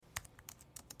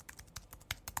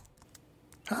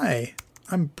Hi,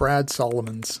 I'm Brad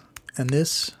Solomons, and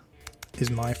this is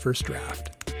my first draft.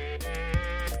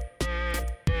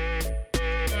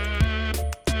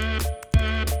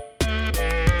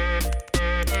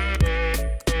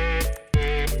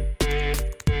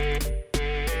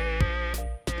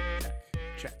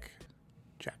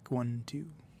 Check. 1, 2.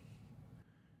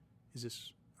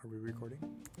 Are we recording?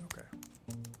 Okay.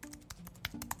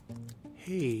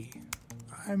 Hey,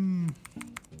 I'm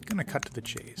gonna cut to the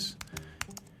chase.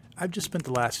 I've just spent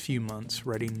the last few months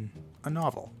writing a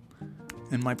novel,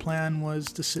 and my plan was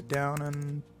to sit down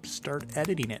and start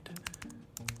editing it.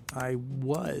 I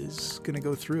was gonna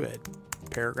go through it,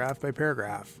 paragraph by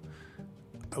paragraph.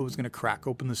 I was gonna crack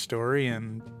open the story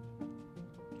and...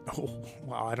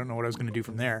 I don't know what I was gonna do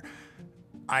from there.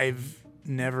 I've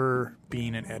never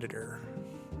been an editor.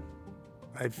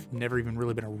 I've never even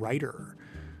really been a writer.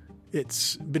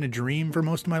 It's been a dream for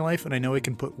most of my life, and I know I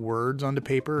can put words onto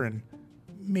paper and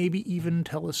maybe even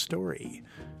tell a story.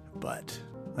 But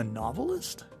a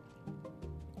novelist?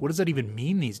 What does that even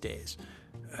mean these days?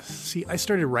 See, I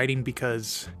started writing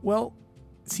because, it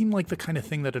seemed like the kind of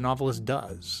thing that a novelist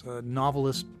does. A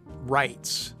novelist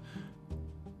writes.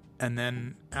 And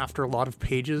then after a lot of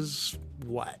pages,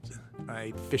 what?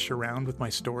 I fish around with my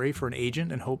story for an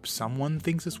agent and hope someone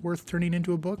thinks it's worth turning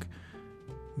into a book.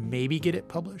 Maybe get it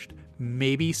published.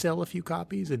 Maybe sell a few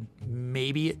copies. And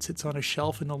maybe it sits on a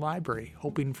shelf in the library,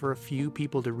 hoping for a few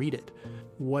people to read it.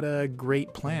 What a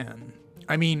great plan.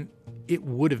 I mean, it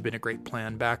would have been a great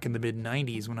plan back in the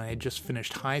mid-90s when I had just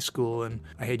finished high school and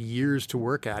I had years to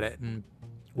work at it. And,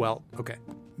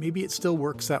 maybe it still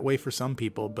works that way for some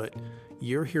people, but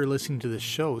you're here listening to this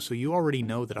show, so you already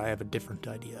know that I have a different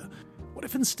idea. What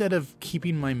if instead of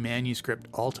keeping my manuscript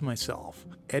all to myself,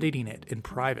 editing it in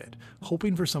private,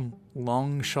 hoping for some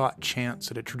long-shot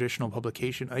chance at a traditional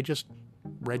publication, I just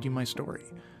read you my story?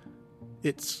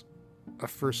 It's a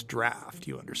first draft,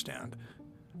 you understand.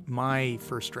 My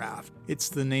first draft. It's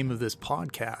the name of this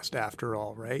podcast, after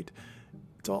all, right?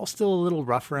 It's all still a little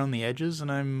rough around the edges,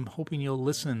 and I'm hoping you'll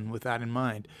listen with that in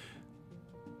mind.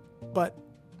 But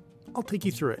I'll take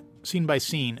you through it, scene by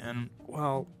scene, and,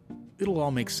 it'll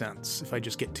all make sense if I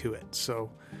just get to it.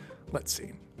 So, let's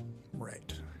see.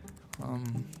 Right.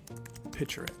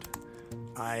 Picture it.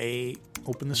 I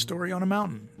open the story on a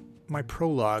mountain. My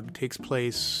prologue takes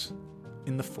place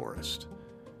in the forest,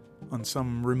 on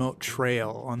some remote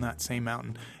trail on that same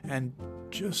mountain. And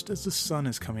just as the sun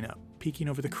is coming up, peeking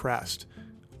over the crest,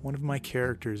 one of my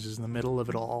characters is in the middle of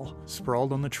it all,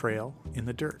 sprawled on the trail in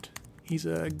the dirt. He's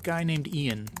a guy named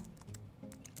Ian.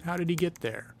 How did he get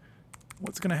there?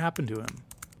 What's going to happen to him?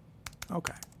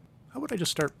 Okay. How about I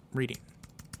just start reading?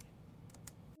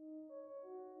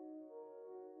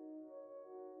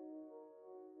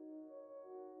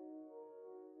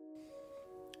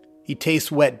 He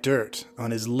tastes wet dirt on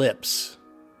his lips.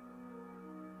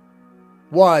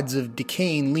 Wads of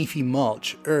decaying leafy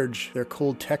mulch urge their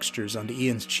cold textures onto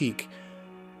Ian's cheek.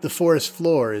 The forest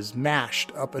floor is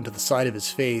mashed up into the side of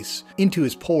his face, into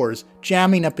his pores,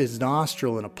 jamming up his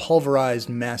nostril in a pulverized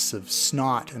mess of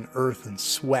snot and earth and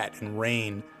sweat and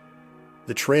rain.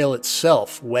 The trail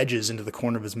itself wedges into the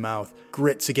corner of his mouth,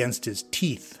 grits against his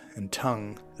teeth and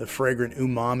tongue. The fragrant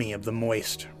umami of the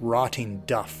moist, rotting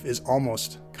duff is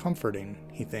almost comforting,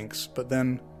 he thinks, but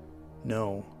then,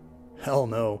 no. Hell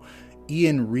no.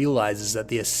 Ian realizes that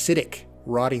the acidic,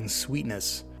 rotting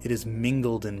sweetness, it is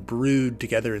mingled and brewed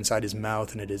together inside his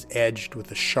mouth, and it is edged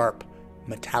with a sharp,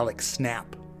 metallic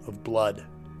snap of blood.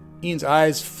 Ian's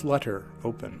eyes flutter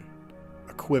open,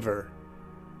 a quiver,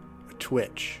 a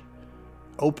twitch.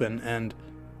 Open, and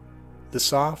the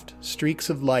soft streaks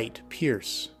of light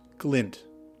pierce, glint,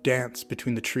 dance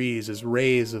between the trees as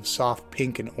rays of soft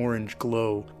pink and orange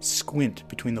glow squint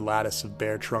between the lattice of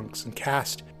bare trunks and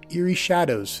cast eerie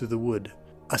shadows through the wood.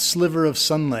 A sliver of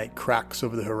sunlight cracks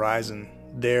over the horizon,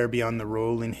 there beyond the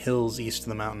rolling hills east of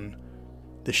the mountain.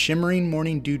 The shimmering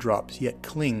morning dewdrops yet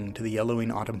cling to the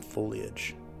yellowing autumn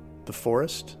foliage. The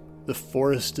forest? The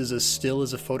forest is as still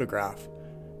as a photograph.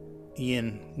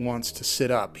 Ian wants to sit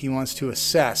up. He wants to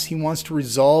assess. He wants to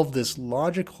resolve this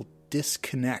logical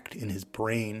disconnect in his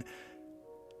brain.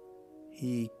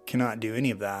 He cannot do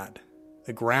any of that.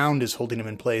 The ground is holding him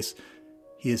in place.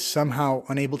 He is somehow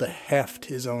unable to heft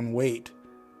his own weight.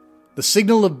 The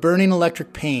signal of burning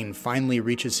electric pain finally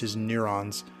reaches his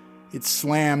neurons. It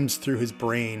slams through his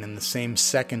brain in the same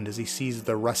second as he sees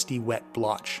the rusty wet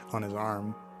blotch on his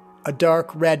arm. A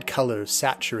dark red color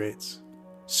saturates,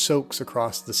 soaks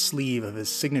across the sleeve of his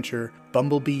signature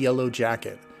bumblebee yellow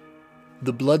jacket.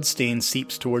 The bloodstain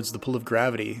seeps towards the pull of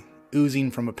gravity,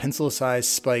 oozing from a pencil-sized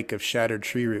spike of shattered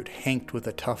tree root, hanked with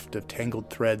a tuft of tangled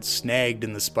threads snagged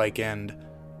in the spike end.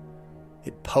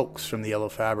 It pokes from the yellow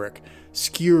fabric,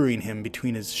 skewering him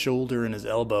between his shoulder and his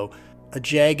elbow. A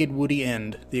jagged woody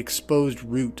end, the exposed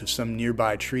root of some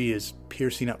nearby tree, is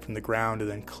piercing up from the ground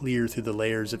and then clear through the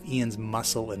layers of Ian's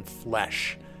muscle and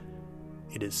flesh.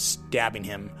 It is stabbing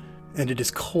him, and it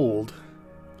is cold,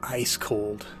 ice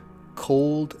cold,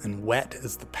 cold and wet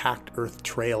as the packed earth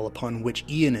trail upon which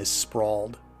Ian is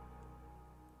sprawled.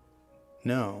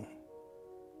 No,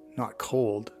 not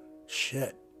cold.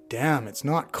 Shit, damn, it's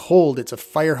not cold, it's a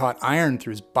fire-hot iron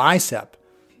through his bicep.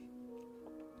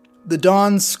 The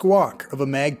dawn squawk of a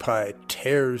magpie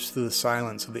tears through the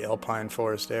silence of the alpine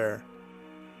forest air.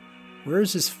 Where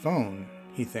is his phone,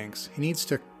 he thinks. He needs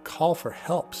to call for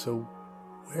help, so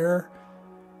where?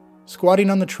 Squatting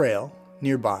on the trail,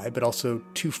 nearby, but also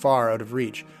too far out of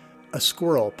reach, a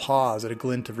squirrel paws at a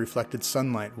glint of reflected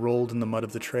sunlight rolled in the mud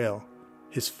of the trail.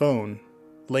 His phone,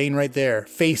 laying right there,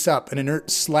 face up, an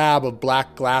inert slab of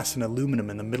black glass and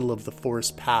aluminum in the middle of the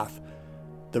forest path.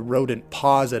 The rodent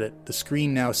paws at it, the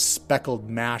screen now speckled,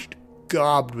 mashed,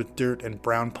 gobbed with dirt and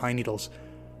brown pine needles.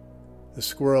 The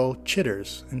squirrel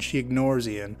chitters, and she ignores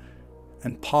Ian,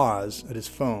 and paws at his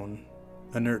phone,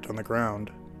 inert on the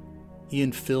ground.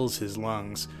 Ian fills his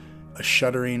lungs, a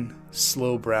shuddering,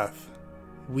 slow breath.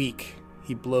 Weak,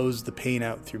 he blows the pain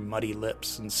out through muddy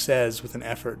lips and says with an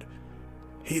effort,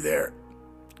 "Hey there,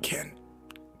 can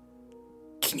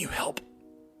you help?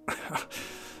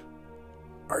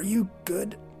 Are you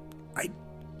good?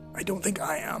 I don't think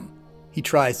I am." He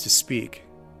tries to speak.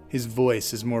 His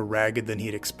voice is more ragged than he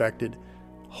had expected,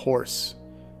 hoarse.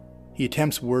 He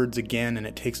attempts words again, and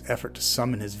it takes effort to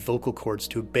summon his vocal cords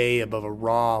to bay above a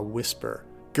raw whisper.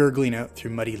 Gurgling out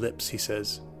through muddy lips, he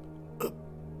says, "A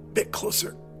bit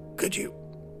closer, could you?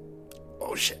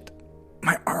 Oh shit,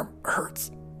 my arm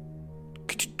hurts.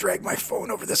 Could you drag my phone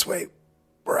over this way,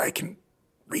 where I can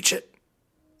reach it?"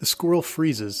 The squirrel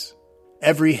freezes.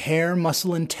 Every hair,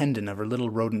 muscle, and tendon of her little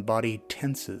rodent body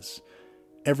tenses.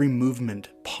 Every movement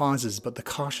pauses but the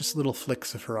cautious little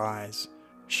flicks of her eyes.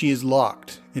 She is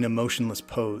locked in a motionless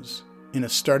pose, in a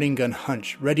starting gun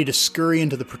hunch, ready to scurry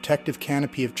into the protective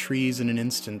canopy of trees in an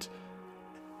instant.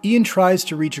 Ian tries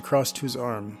to reach across to his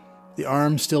arm, the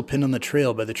arm still pinned on the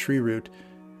trail by the tree root.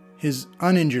 His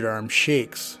uninjured arm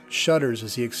shakes, shudders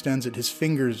as he extends it, his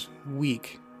fingers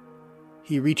weak.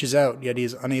 He reaches out, yet he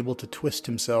is unable to twist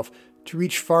himself, to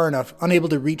reach far enough, unable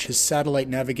to reach his satellite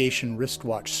navigation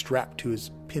wristwatch strapped to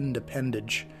his pinned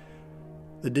appendage.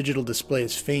 The digital display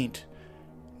is faint,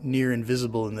 near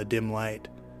invisible in the dim light.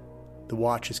 The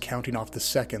watch is counting off the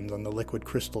seconds on the liquid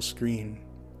crystal screen.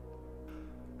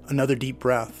 Another deep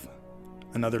breath,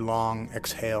 another long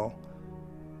exhale.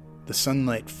 The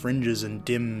sunlight fringes and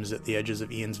dims at the edges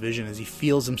of Ian's vision as he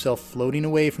feels himself floating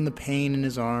away from the pain in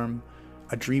his arm,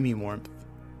 a dreamy warmth.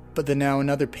 But then now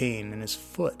another pain in his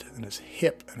foot and his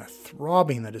hip, and a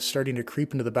throbbing that is starting to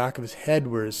creep into the back of his head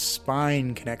where his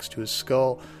spine connects to his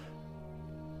skull.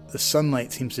 The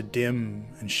sunlight seems to dim,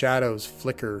 and shadows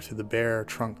flicker through the bare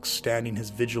trunks standing his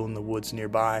vigil in the woods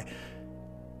nearby.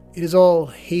 It is all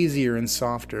hazier and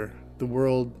softer. The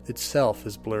world itself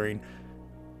is blurring.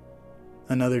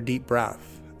 Another deep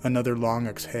breath, another long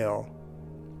exhale.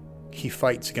 He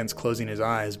fights against closing his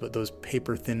eyes, but those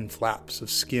paper-thin flaps of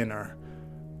skin are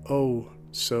oh,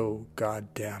 so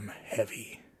goddamn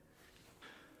heavy.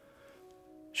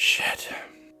 Shit,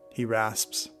 he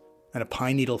rasps, and a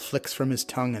pine needle flicks from his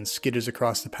tongue and skitters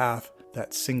across the path.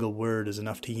 That single word is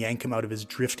enough to yank him out of his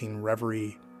drifting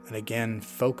reverie and again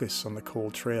focus on the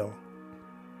cold trail.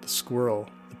 The squirrel,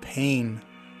 the pain,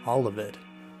 all of it.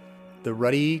 The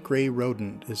ruddy gray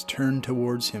rodent is turned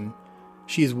towards him.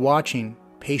 She is watching,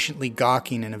 patiently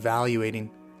gawking and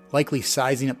evaluating, likely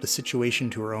sizing up the situation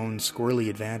to her own squirrely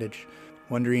advantage,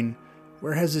 wondering,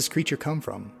 where has this creature come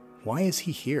from? Why is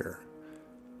he here?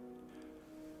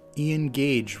 Ian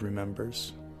Gage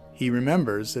remembers. He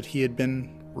remembers that he had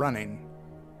been running.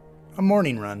 A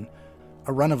morning run,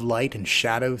 a run of light and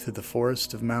shadow through the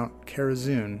forest of Mount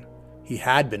Karazoon. He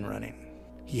had been running.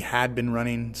 He had been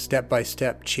running, step by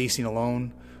step, chasing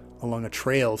alone, along a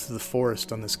trail through the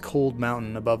forest on this cold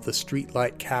mountain above the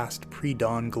streetlight-cast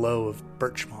pre-dawn glow of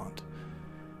Birchmont.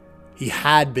 He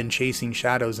had been chasing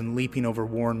shadows and leaping over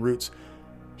worn roots.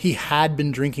 He had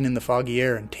been drinking in the foggy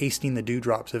air and tasting the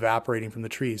dewdrops evaporating from the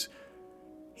trees.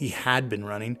 He had been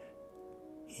running.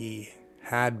 He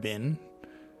had been.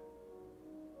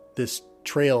 This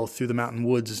trail through the mountain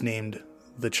woods is named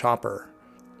the Chopper.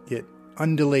 It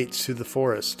undulates through the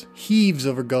forest, heaves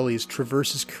over gullies,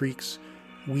 traverses creeks,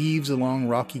 weaves along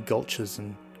rocky gulches,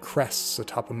 and crests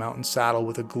atop a mountain saddle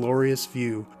with a glorious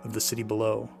view of the city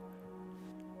below.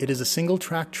 It is a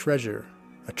single-track treasure,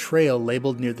 a trail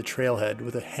labeled near the trailhead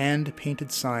with a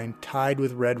hand-painted sign tied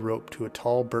with red rope to a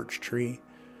tall birch tree.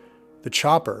 The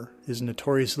chopper is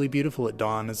notoriously beautiful at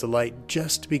dawn as the light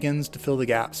just begins to fill the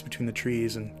gaps between the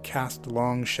trees and cast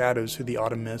long shadows through the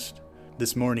autumn mist.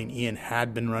 This morning, Ian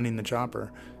had been running the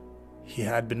chopper. He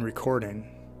had been recording.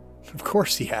 Of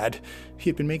course he had. He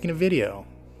had been making a video.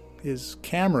 His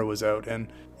camera was out,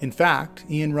 and in fact,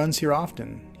 Ian runs here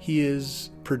often. He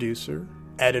is producer,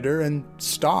 editor, and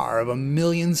star of a 1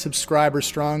 million subscriber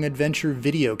strong adventure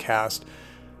video cast,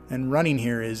 and running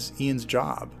here is Ian's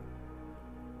job.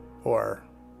 Or,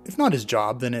 if not his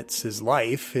job, then it's his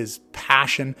life, his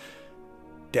passion.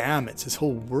 Damn, it's his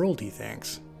whole world, he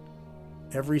thinks.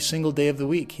 Every single day of the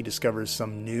week, he discovers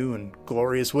some new and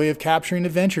glorious way of capturing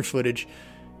adventure footage.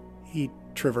 He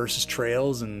traverses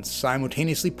trails and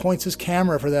simultaneously points his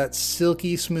camera for that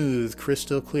silky smooth,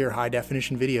 crystal clear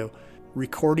high-definition video,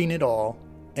 recording it all,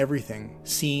 everything,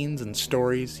 scenes and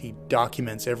stories. He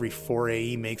documents every foray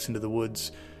he makes into the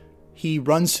woods. He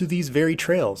runs through these very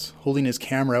trails, holding his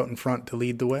camera out in front to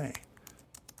lead the way.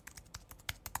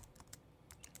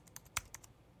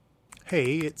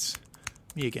 Hey, it's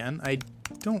me again. I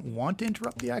don't want to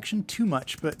interrupt the action too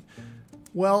much, but,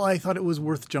 well, I thought it was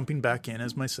worth jumping back in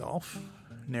as myself,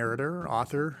 narrator,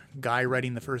 author, guy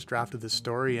writing the first draft of this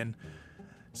story, and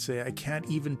say I can't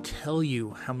even tell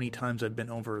you how many times I've been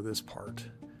over this part.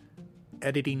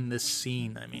 Editing this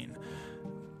scene, I mean.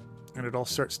 And it all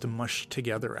starts to mush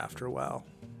together after a while.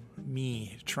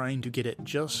 Me trying to get it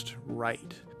just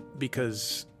right.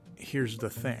 Because here's the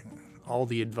thing. All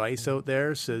the advice out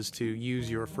there says to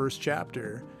use your first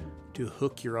chapter to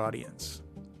hook your audience.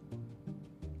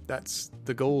 That's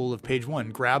the goal of page 1.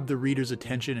 Grab the reader's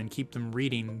attention and keep them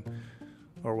reading,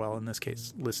 or well, in this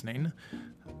case, listening.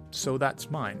 So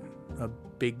that's mine. A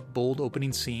big, bold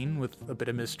opening scene with a bit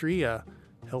of mystery, a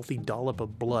healthy dollop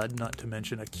of blood, not to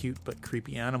mention a cute but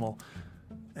creepy animal,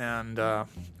 and, of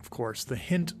course, the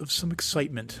hint of some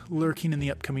excitement lurking in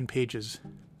the upcoming pages.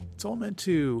 It's all meant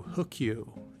to hook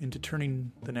you into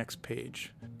turning the next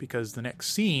page, because the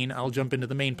next scene, I'll jump into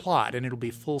the main plot, and it'll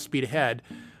be full speed ahead.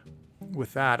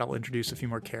 With that, I'll introduce a few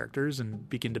more characters and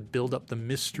begin to build up the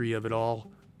mystery of it all.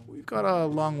 We've got a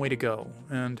long way to go,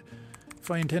 and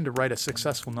if I intend to write a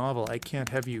successful novel, I can't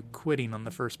have you quitting on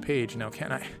the first page, now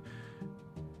can I?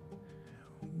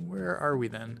 Where are we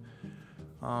then?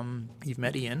 You've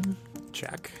met Ian.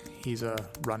 Check. He's a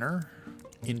runner,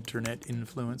 internet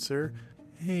influencer.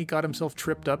 He got himself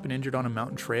tripped up and injured on a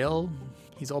mountain trail.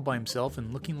 He's all by himself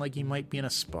and looking like he might be in a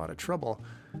spot of trouble.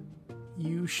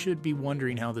 You should be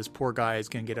wondering how this poor guy is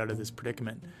going to get out of this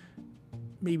predicament.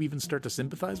 Maybe even start to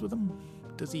sympathize with him?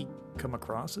 Does he come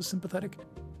across as sympathetic?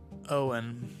 Oh,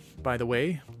 and by the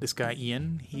way, this guy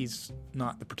Ian, he's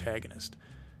not the protagonist.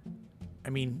 I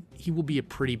mean, he will be a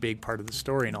pretty big part of the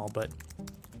story and all, but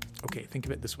okay, think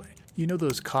of it this way. You know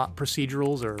those cop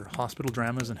procedurals or hospital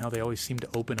dramas and how they always seem to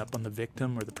open up on the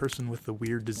victim or the person with the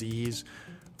weird disease?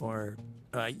 Or,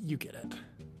 you get it.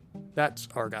 That's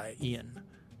our guy, Ian.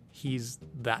 He's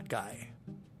that guy.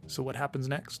 So what happens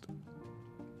next?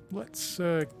 Let's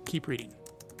keep reading.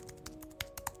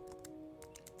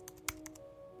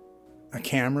 A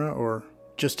camera, or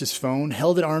just his phone,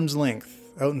 held at arm's length,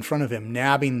 out in front of him,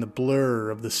 nabbing the blur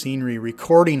of the scenery,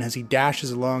 recording as he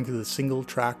dashes along through the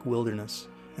single-track wilderness.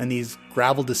 And these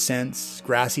gravel descents,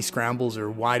 grassy scrambles, or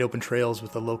wide-open trails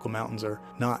with the local mountains are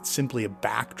not simply a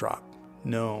backdrop.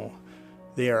 No,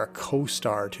 they are a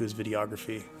co-star to his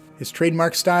videography. His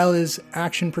trademark style is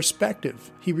action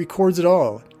perspective. He records it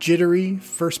all, jittery,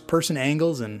 first-person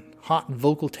angles, and hot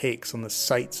vocal takes on the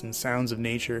sights and sounds of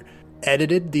nature.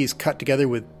 Edited, these cut together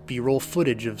with B-roll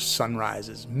footage of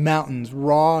sunrises, mountains,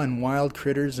 raw and wild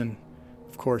critters, and,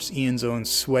 of course, Ian's own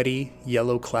sweaty,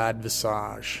 yellow-clad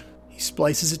visage. He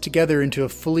splices it together into a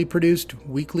fully produced,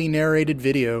 weekly narrated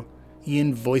video.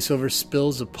 Ian voiceover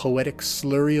spills a poetic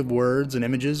slurry of words and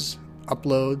images,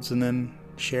 uploads, and then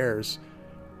shares.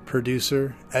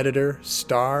 Producer, editor,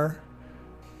 star.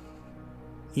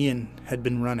 Ian had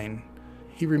been running.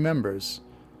 He remembers.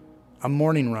 A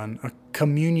morning run, a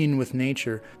communion with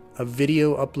nature, a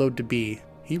video upload to be.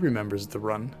 He remembers the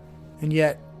run. And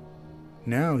yet,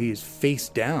 now he is face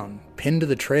down, pinned to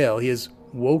the trail. He has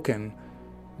woken,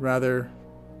 rather,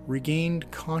 regained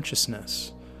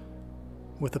consciousness,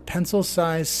 with a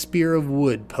pencil-sized spear of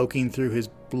wood poking through his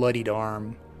bloodied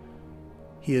arm.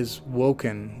 He is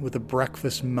woken with a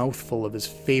breakfast mouthful of his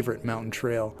favorite mountain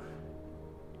trail.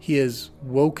 He is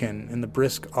woken in the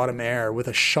brisk autumn air with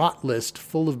a shot list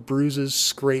full of bruises,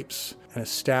 scrapes, and a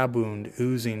stab wound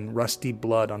oozing rusty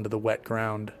blood onto the wet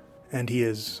ground. And he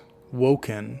is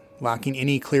woken, lacking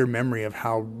any clear memory of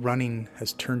how running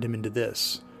has turned him into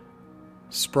this,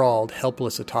 sprawled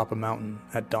helpless atop a mountain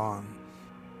at dawn.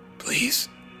 Please.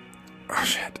 Oh,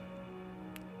 shit.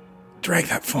 Drag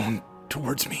that phone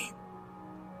towards me.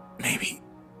 Maybe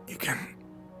you can...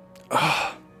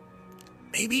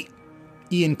 maybe...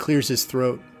 Ian clears his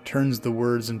throat, turns the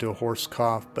words into a hoarse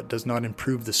cough, but does not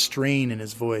improve the strain in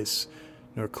his voice,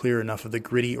 nor clear enough of the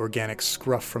gritty organic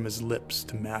scruff from his lips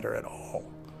to matter at all.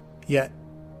 Yet,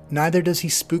 neither does he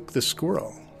spook the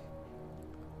squirrel.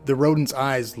 The rodent's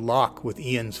eyes lock with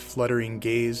Ian's fluttering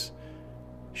gaze.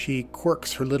 She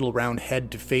quirks her little round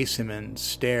head to face him and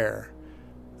stare,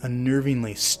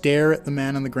 unnervingly stare at the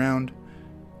man on the ground.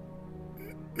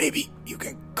 Maybe you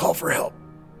can call for help.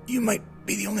 You might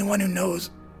be the only one who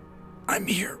knows. I'm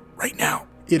here right now.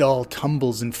 It all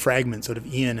tumbles in fragments out of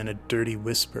Ian in a dirty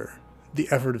whisper. The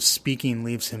effort of speaking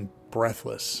leaves him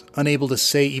breathless, unable to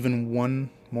say even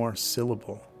one more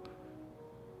syllable.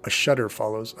 A shudder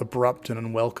follows, abrupt and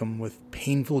unwelcome, with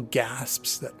painful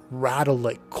gasps that rattle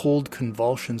like cold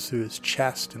convulsions through his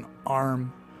chest and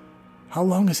arm. How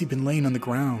long has he been laying on the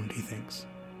ground, he thinks?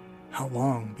 How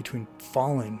long between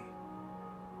falling?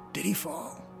 Did he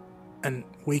fall? And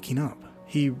waking up?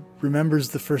 He remembers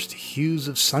the first hues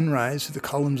of sunrise through the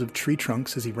columns of tree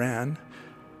trunks as he ran.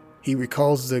 He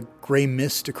recalls the gray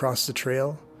mist across the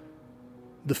trail.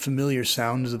 The familiar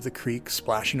sounds of the creek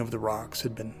splashing over the rocks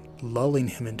had been lulling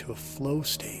him into a flow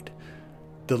state.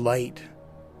 The light,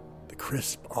 the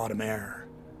crisp autumn air.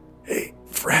 Hey,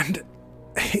 friend.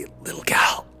 Hey, little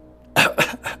gal.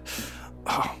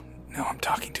 Oh, now I'm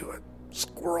talking to a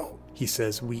squirrel, he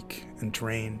says, weak and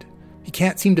drained. He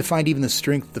can't seem to find even the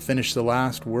strength to finish the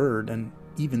last word, and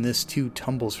even this too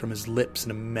tumbles from his lips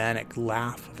in a manic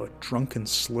laugh of a drunken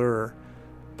slur.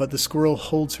 But the squirrel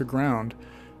holds her ground.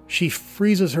 She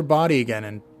freezes her body again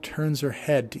and turns her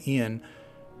head to Ian.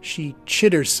 She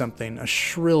chitters something, a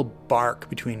shrill bark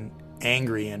between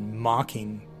angry and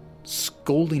mocking,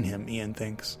 scolding him, Ian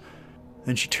thinks.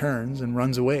 Then she turns and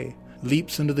runs away,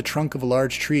 leaps into the trunk of a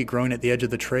large tree growing at the edge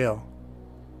of the trail.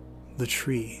 The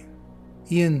tree.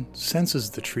 Ian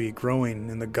senses the tree growing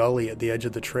in the gully at the edge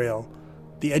of the trail.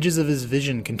 The edges of his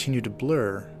vision continue to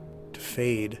blur, to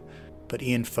fade, but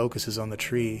Ian focuses on the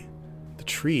tree. The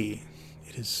tree,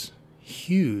 it is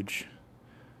huge.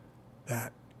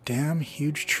 That damn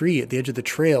huge tree at the edge of the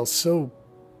trail, so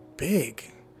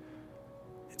big.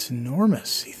 It's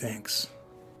enormous, he thinks.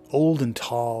 Old and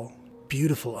tall,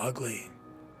 beautiful ugly,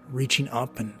 reaching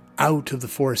up and out of the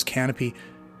forest canopy,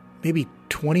 maybe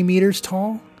 20 meters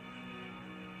tall.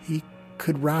 He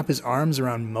could wrap his arms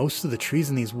around most of the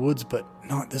trees in these woods, but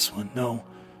not this one, no.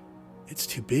 It's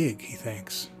too big, he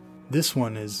thinks. This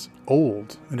one is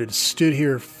old, and it has stood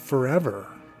here forever,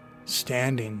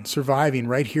 standing, surviving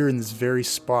right here in this very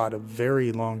spot a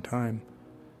very long time.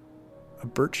 A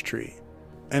birch tree.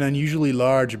 An unusually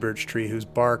large birch tree whose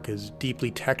bark is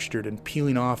deeply textured and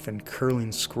peeling off in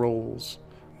curling scrolls.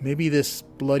 Maybe this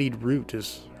bloodied root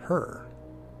is her.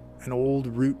 An old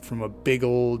root from a big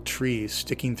old tree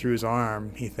sticking through his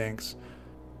arm, he thinks.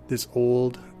 This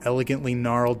old, elegantly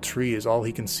gnarled tree is all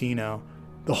he can see now.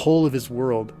 The whole of his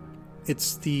world.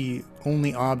 It's the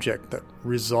only object that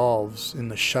resolves in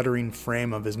the shuddering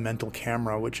frame of his mental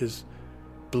camera, which is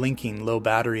blinking low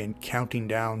battery and counting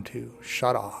down to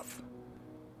shut off.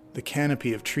 The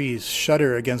canopy of trees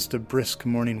shudder against a brisk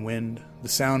morning wind. The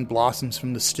sound blossoms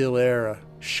from the still air, a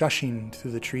shushing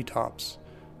through the treetops.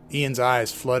 Ian's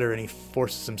eyes flutter and he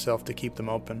forces himself to keep them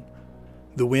open.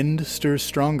 The wind stirs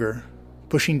stronger,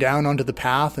 pushing down onto the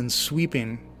path and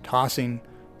sweeping, tossing,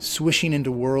 swishing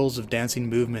into whirls of dancing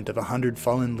movement of 100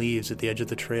 fallen leaves at the edge of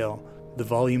the trail. The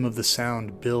volume of the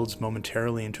sound builds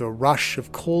momentarily into a rush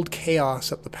of cold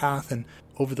chaos up the path and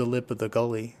over the lip of the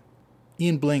gully.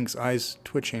 Ian blinks, eyes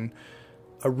twitching.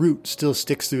 A root still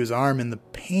sticks through his arm, and the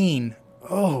pain,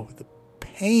 oh, the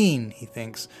pain, he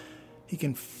thinks. He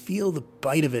can feel the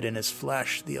bite of it in his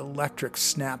flesh, the electric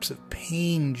snaps of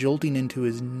pain jolting into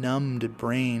his numbed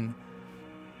brain.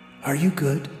 Are you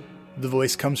good? The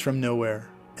voice comes from nowhere,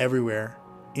 everywhere.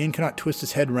 Ian cannot twist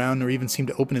his head round nor even seem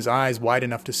to open his eyes wide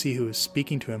enough to see who is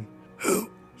speaking to him. Who?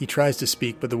 He tries to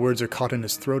speak, but the words are caught in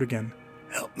his throat again.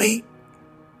 Help me.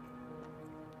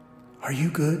 Are you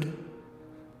good?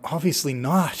 Obviously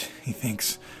not, he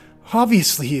thinks.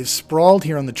 Obviously he is sprawled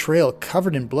here on the trail,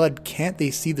 covered in blood. Can't they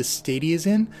see the state he is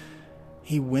in?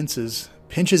 He winces,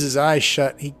 pinches his eyes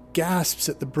shut. He gasps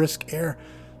at the brisk air.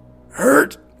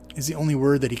 Hurt? is the only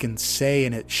word that he can say,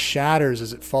 and it shatters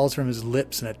as it falls from his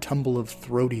lips in a tumble of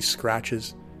throaty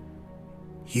scratches.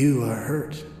 "You are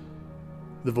hurt,"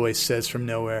 the voice says from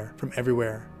nowhere, from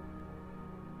everywhere.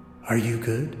 "Are you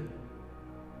good?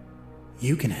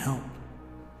 You can help."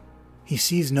 He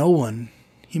sees no one.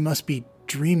 He must be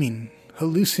dreaming,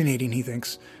 hallucinating, he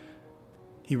thinks.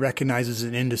 He recognizes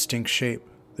an indistinct shape,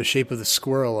 the shape of the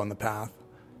squirrel on the path.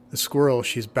 The squirrel,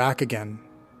 she's back again.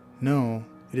 No,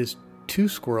 it is 2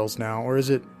 squirrels now, or is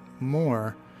it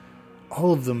more?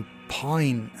 All of them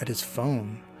pawing at his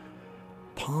phone.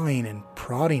 Pawing and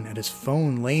prodding at his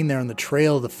phone, laying there on the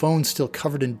trail, the phone still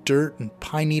covered in dirt and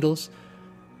pine needles.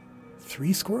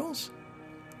 3 squirrels?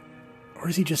 Or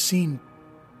is he just seeing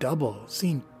double,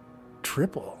 seeing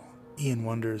triple? Ian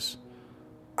wonders.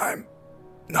 "I'm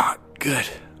not good.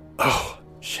 Oh,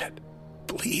 shit.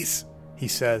 Please," he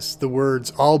says, the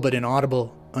words all but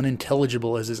inaudible,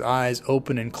 unintelligible as his eyes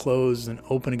open and close and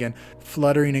open again,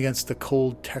 fluttering against the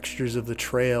cold textures of the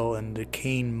trail and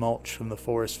decaying mulch from the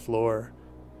forest floor.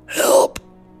 "Help!"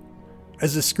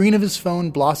 As the screen of his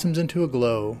phone blossoms into a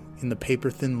glow in the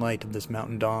paper-thin light of this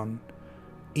mountain dawn,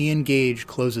 Ian Gage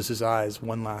closes his eyes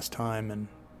one last time and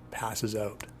passes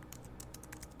out.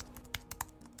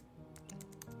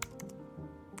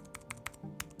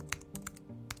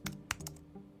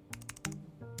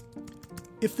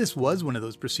 If this was one of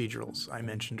those procedurals I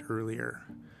mentioned earlier,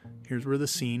 here's where the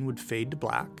scene would fade to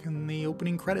black and the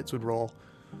opening credits would roll.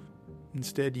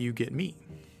 Instead, you get me.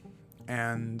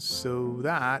 And so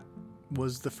that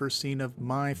was the first scene of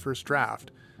my first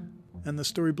draft. And the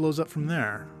story blows up from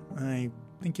there. I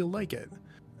think you'll like it.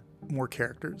 More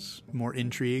characters, more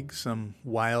intrigue, some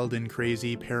wild and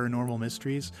crazy paranormal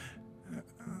mysteries.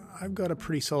 I've got a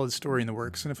pretty solid story in the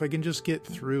works, and if I can just get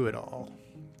through it all,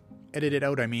 edit it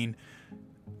out, I mean,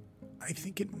 I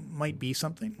think it might be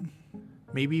something.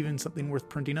 Maybe even something worth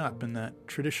printing up in that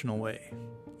traditional way,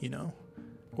 you know?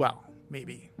 Well,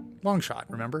 maybe. Long shot,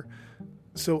 remember?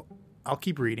 So I'll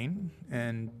keep reading,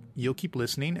 and you'll keep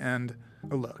listening, and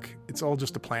look, it's all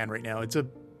just a plan right now. It's a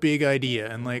big idea,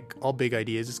 and like all big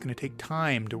ideas, it's going to take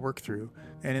time to work through.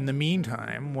 And in the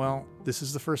meantime, well, this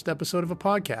is the first episode of a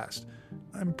podcast.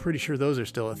 I'm pretty sure those are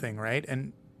still a thing, right?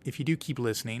 And if you do keep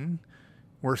listening,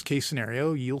 worst case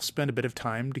scenario, you'll spend a bit of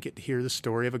time to get to hear the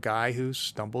story of a guy who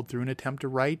stumbled through an attempt to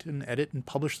write and edit and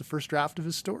publish the first draft of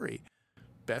his story.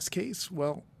 Best case,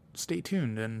 well, stay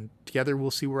tuned, and together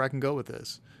we'll see where I can go with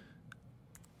this.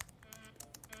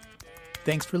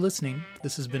 Thanks for listening.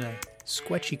 This has been a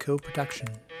Squetchy Co. production.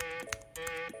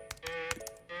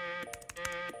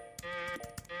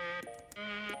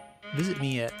 Visit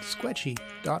me at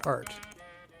squetchy.art.